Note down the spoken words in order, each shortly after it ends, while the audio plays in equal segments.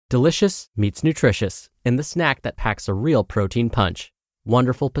Delicious meets nutritious in the snack that packs a real protein punch.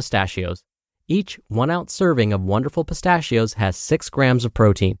 Wonderful Pistachios. Each 1-ounce serving of Wonderful Pistachios has 6 grams of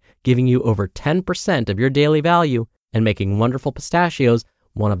protein, giving you over 10% of your daily value and making Wonderful Pistachios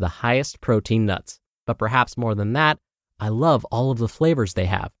one of the highest protein nuts. But perhaps more than that, I love all of the flavors they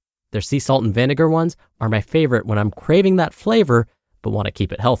have. Their sea salt and vinegar ones are my favorite when I'm craving that flavor but want to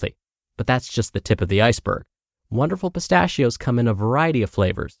keep it healthy. But that's just the tip of the iceberg. Wonderful Pistachios come in a variety of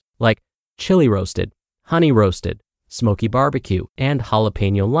flavors, like chili roasted, honey roasted, smoky barbecue, and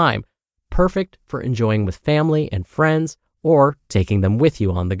jalapeno lime, perfect for enjoying with family and friends or taking them with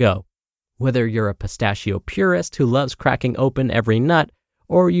you on the go. Whether you're a pistachio purist who loves cracking open every nut,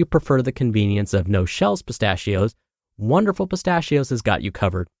 or you prefer the convenience of no-shells pistachios, Wonderful Pistachios has got you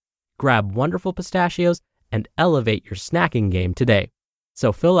covered. Grab Wonderful Pistachios and elevate your snacking game today.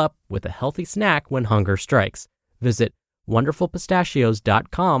 So fill up with a healthy snack when hunger strikes. Visit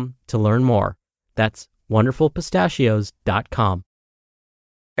wonderfulpistachios.com to learn more. That's wonderfulpistachios.com.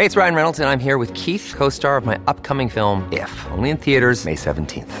 Hey, it's Ryan Reynolds, and I'm here with Keith, co-star of my upcoming film, If, only in theaters May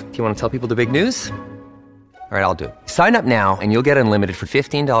 17th. Do you want to tell people the big news? All right, I'll do it. Sign up now and you'll get unlimited for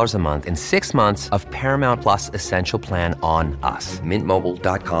 $15 a month and 6 months of Paramount Plus Essential Plan on us.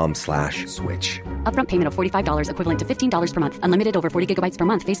 MintMobile.com/switch. Upfront payment of $45 equivalent to $15 per month. Unlimited over 40 gigabytes per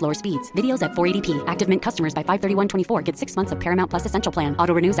month. Face lower speeds. Videos at 480p. Active Mint customers by 531.24 get 6 months of Paramount Plus Essential Plan.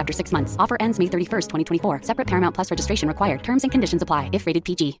 Auto renews after 6 months. Offer ends May 31st, 2024. Separate Paramount Plus registration required. Terms and conditions apply if rated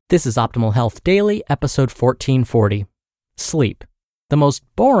PG. This is Optimal Health Daily, episode 1440. Sleep. The most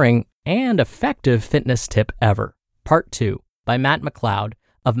boring and effective fitness tip ever. Part 2 by Matt McLeod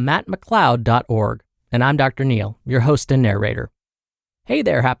of mattmcleod.org. And I'm Dr. Neil, your host and narrator. Hey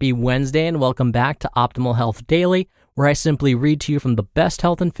there, happy Wednesday, and welcome back to Optimal Health Daily, where I simply read to you from the best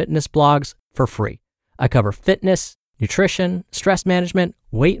health and fitness blogs for free. I cover fitness, nutrition, stress management,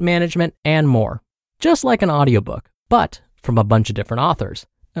 weight management, and more. Just like an audiobook, but from a bunch of different authors,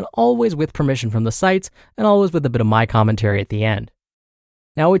 and always with permission from the sites, and always with a bit of my commentary at the end.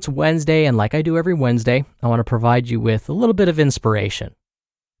 Now it's Wednesday, and like I do every Wednesday, I want to provide you with a little bit of inspiration.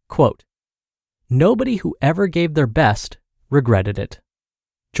 Quote, "Nobody who ever gave their best regretted it."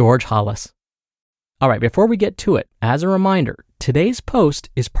 George Hollis. All right, before we get to it, as a reminder, today's post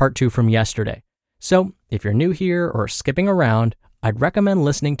is part 2 from yesterday. So if you're new here or skipping around, I'd recommend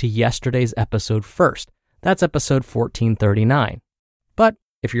listening to yesterday's episode first. That's episode 1439. But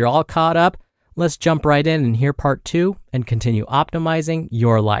if you're all caught up, let's jump right in and hear part 2 and continue optimizing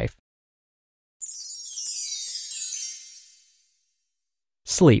your life.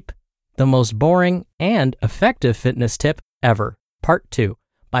 Sleep, the most boring and effective fitness tip ever. Part 2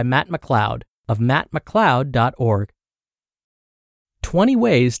 by Matt McLeod of mattmcleod.org. 20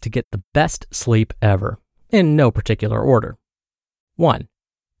 ways to get the best sleep ever, in no particular order. 1.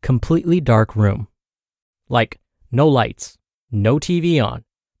 Completely dark room. Like no lights, no TV on,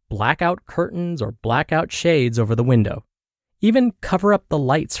 blackout curtains or blackout shades over the window. Even cover up the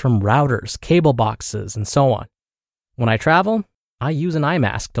lights from routers, cable boxes, and so on. When I travel, I use an eye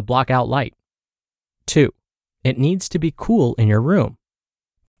mask to block out light. 2. It needs to be cool in your room.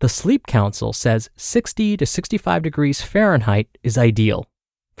 The Sleep Council says 60 to 65 degrees Fahrenheit is ideal.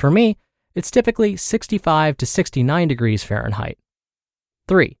 For me, it's typically 65 to 69 degrees Fahrenheit.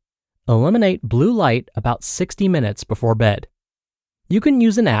 3. Eliminate blue light about 60 minutes before bed. You can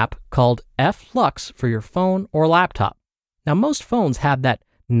use an app called F-Lux for your phone or laptop. Now, most phones have that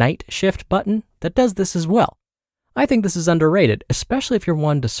night shift button that does this as well. I think this is underrated, especially if you're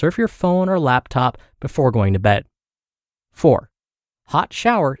one to surf your phone or laptop before going to bed. 4. Hot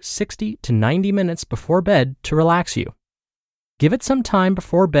shower 60 to 90 minutes before bed to relax you. Give it some time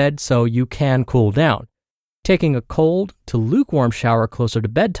before bed so you can cool down. Taking a cold to lukewarm shower closer to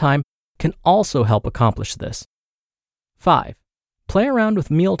bedtime can also help accomplish this. 5. Play around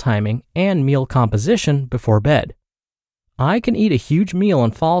with meal timing and meal composition before bed. I can eat a huge meal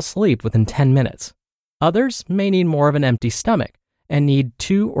and fall asleep within 10 minutes. Others may need more of an empty stomach and need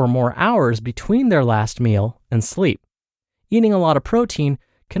 2 or more hours between their last meal and sleep. Eating a lot of protein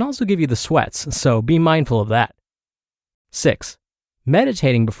can also give you the sweats, so be mindful of that. 6.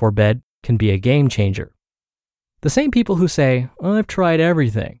 Meditating before bed can be a game changer. The same people who say, "I've tried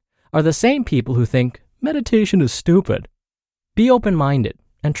everything," are the same people who think meditation is stupid. Be open-minded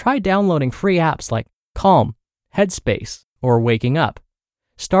and try downloading free apps like Calm, Headspace, or Waking Up.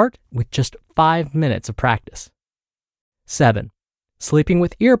 Start with just 5 minutes of practice. 7. Sleeping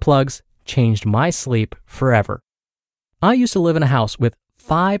with earplugs changed my sleep forever. I used to live in a house with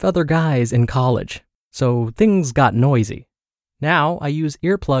 5 other guys in college, so things got noisy. Now I use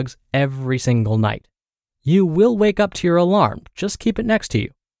earplugs every single night. You will wake up to your alarm, just keep it next to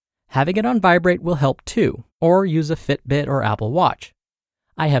you. Having it on vibrate will help too, or use a Fitbit or Apple Watch.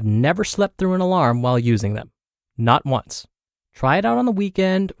 I have never slept through an alarm while using them. Not once. Try it out on the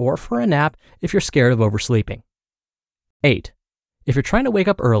weekend or for a nap if you're scared of oversleeping. 8. If you're trying to wake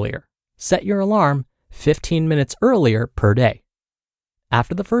up earlier, set your alarm 15 minutes earlier per day.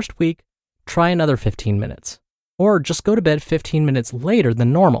 After the first week, try another 15 minutes, or just go to bed 15 minutes later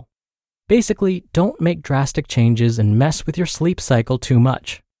than normal. Basically, don't make drastic changes and mess with your sleep cycle too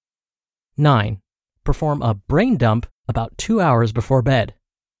much. 9. Perform a brain dump about 2 hours before bed.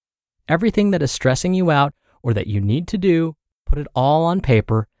 Everything that is stressing you out or that you need to do, put it all on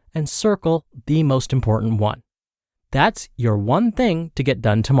paper and circle the most important one. That's your one thing to get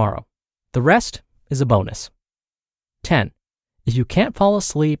done tomorrow. The rest is a bonus. 10. If you can't fall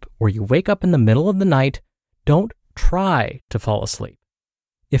asleep or you wake up in the middle of the night, don't try to fall asleep.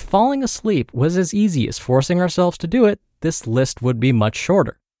 If falling asleep was as easy as forcing ourselves to do it, this list would be much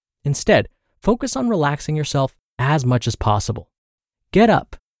shorter. Instead, focus on relaxing yourself as much as possible. Get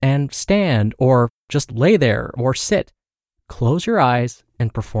up and stand or just lay there or sit. Close your eyes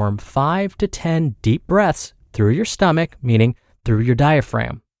and perform 5 to 10 deep breaths through your stomach, meaning through your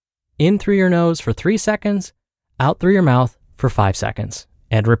diaphragm. In through your nose for 3 seconds, out through your mouth for 5 seconds,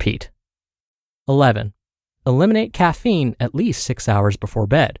 and repeat. 11. Eliminate caffeine at least 6 hours before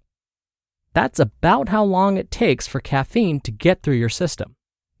bed. That's about how long it takes for caffeine to get through your system.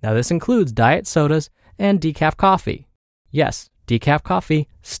 Now, this includes diet sodas and decaf coffee. Yes, decaf coffee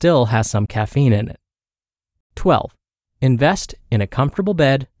still has some caffeine in it. 12. Invest in a comfortable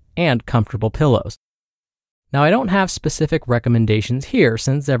bed and comfortable pillows. Now, I don't have specific recommendations here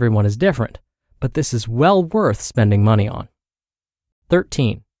since everyone is different, but this is well worth spending money on.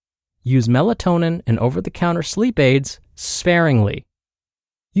 13. Use melatonin and over-the-counter sleep aids sparingly.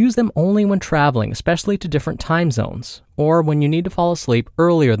 Use them only when traveling, especially to different time zones, or when you need to fall asleep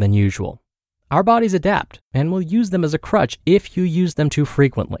earlier than usual. Our bodies adapt and will use them as a crutch if you use them too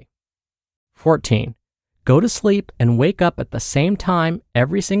frequently. 14. Go to sleep and wake up at the same time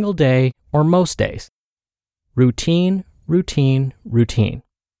every single day or most days. Routine, routine, routine.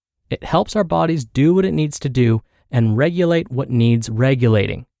 It helps our bodies do what it needs to do and regulate what needs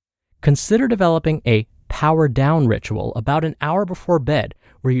regulating. Consider developing a power down ritual about an hour before bed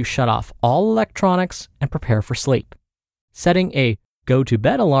where you shut off all electronics and prepare for sleep. Setting a go to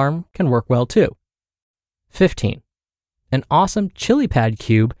bed alarm can work well too. 15. An awesome chili pad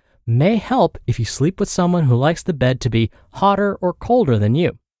cube may help if you sleep with someone who likes the bed to be hotter or colder than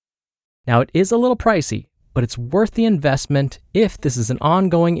you. Now, it is a little pricey, but it's worth the investment if this is an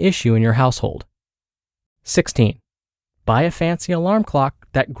ongoing issue in your household. 16. Buy a fancy alarm clock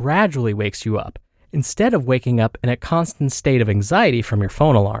that gradually wakes you up, instead of waking up in a constant state of anxiety from your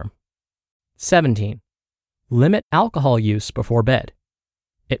phone alarm. 17. Limit alcohol use before bed.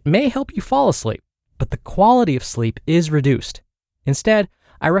 It may help you fall asleep, but the quality of sleep is reduced. Instead,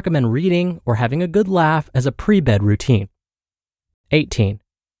 I recommend reading or having a good laugh as a pre-bed routine. 18.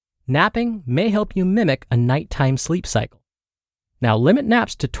 Napping may help you mimic a nighttime sleep cycle. Now, limit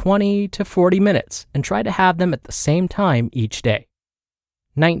naps to 20 to 40 minutes and try to have them at the same time each day.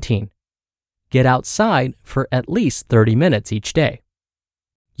 19. Get outside for at least 30 minutes each day.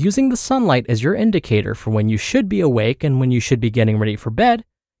 Using the sunlight as your indicator for when you should be awake and when you should be getting ready for bed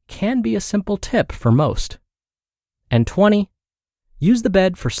can be a simple tip for most. And 20. Use the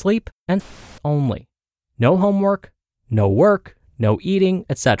bed for sleep and only. No homework, no work, no eating,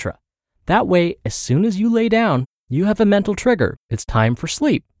 etc. That way, as soon as you lay down, you have a mental trigger. It's time for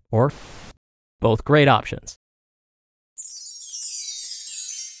sleep, or both great options.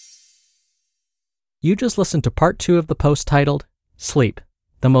 You just listened to part 2 of the post titled Sleep,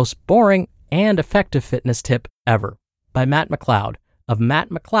 the most boring and effective fitness tip ever by Matt McLeod of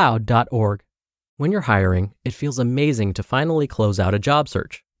mattmcleod.org. When you're hiring, it feels amazing to finally close out a job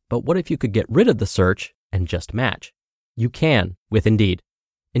search. But what if you could get rid of the search and just match? You can with Indeed.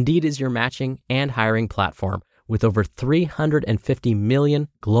 Indeed is your matching and hiring platform with over 350 million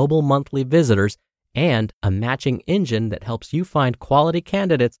global monthly visitors and a matching engine that helps you find quality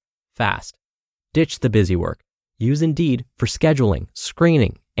candidates fast. Ditch the busy work. Use Indeed for scheduling,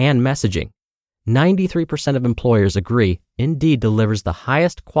 screening, and messaging. 93% of employers agree Indeed delivers the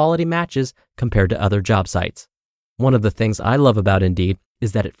highest quality matches compared to other job sites. One of the things I love about Indeed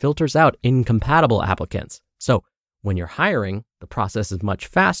is that it filters out incompatible applicants. So when you're hiring, the process is much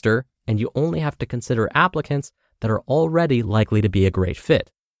faster and you only have to consider applicants that are already likely to be a great fit.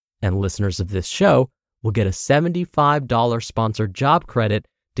 And listeners of this show will get a $75 sponsored job credit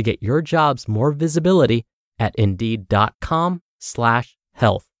to get your jobs more visibility at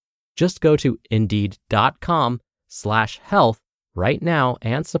Indeed.com/health. Just go to Indeed.com/health right now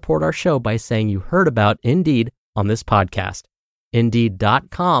and support our show by saying you heard about Indeed on this podcast.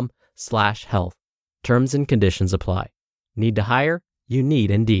 Indeed.com/health. Terms and conditions apply. Need to hire? You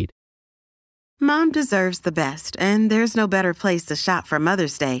need Indeed. Mom deserves the best, and there's no better place to shop for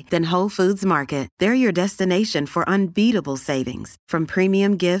Mother's Day than Whole Foods Market. They're your destination for unbeatable savings, from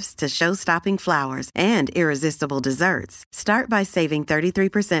premium gifts to show-stopping flowers and irresistible desserts. Start by saving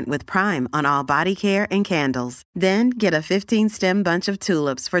 33% with Prime on all body care and candles. Then get a 15-stem bunch of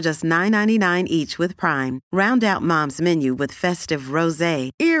tulips for just $9.99 each with Prime. Round out Mom's menu with festive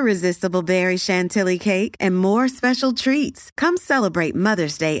rosé, irresistible berry chantilly cake, and more special treats. Come celebrate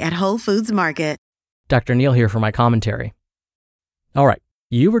Mother's Day at Whole Foods Market. Dr. Neil here for my commentary. All right,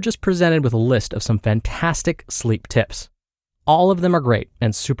 you were just presented with a list of some fantastic sleep tips. All of them are great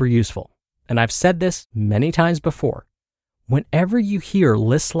and super useful. And I've said this many times before. Whenever you hear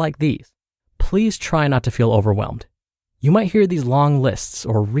lists like these, please try not to feel overwhelmed. You might hear these long lists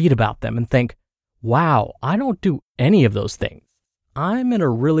or read about them and think, wow, I don't do any of those things. I'm in a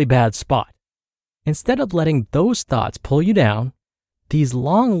really bad spot. Instead of letting those thoughts pull you down, these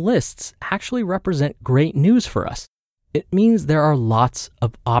long lists actually represent great news for us. It means there are lots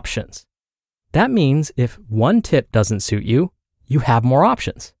of options. That means if one tip doesn't suit you, you have more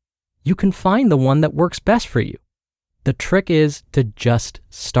options. You can find the one that works best for you. The trick is to just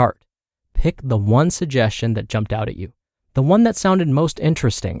start. Pick the one suggestion that jumped out at you, the one that sounded most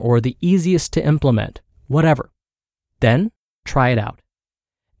interesting or the easiest to implement, whatever. Then try it out.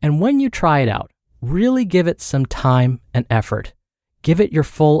 And when you try it out, really give it some time and effort. Give it your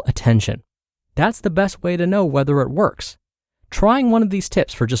full attention. That's the best way to know whether it works. Trying one of these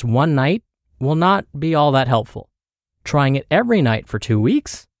tips for just one night will not be all that helpful. Trying it every night for 2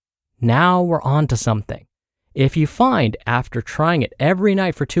 weeks? Now we're on to something. If you find after trying it every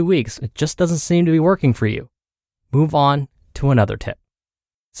night for 2 weeks, it just doesn't seem to be working for you, move on to another tip.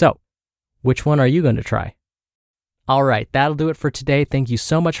 So, which one are you going to try? All right, that'll do it for today. Thank you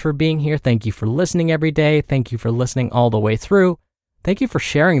so much for being here. Thank you for listening every day. Thank you for listening all the way through. Thank you for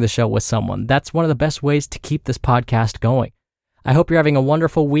sharing the show with someone. That's one of the best ways to keep this podcast going. I hope you're having a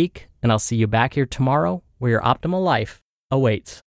wonderful week, and I'll see you back here tomorrow where your optimal life awaits.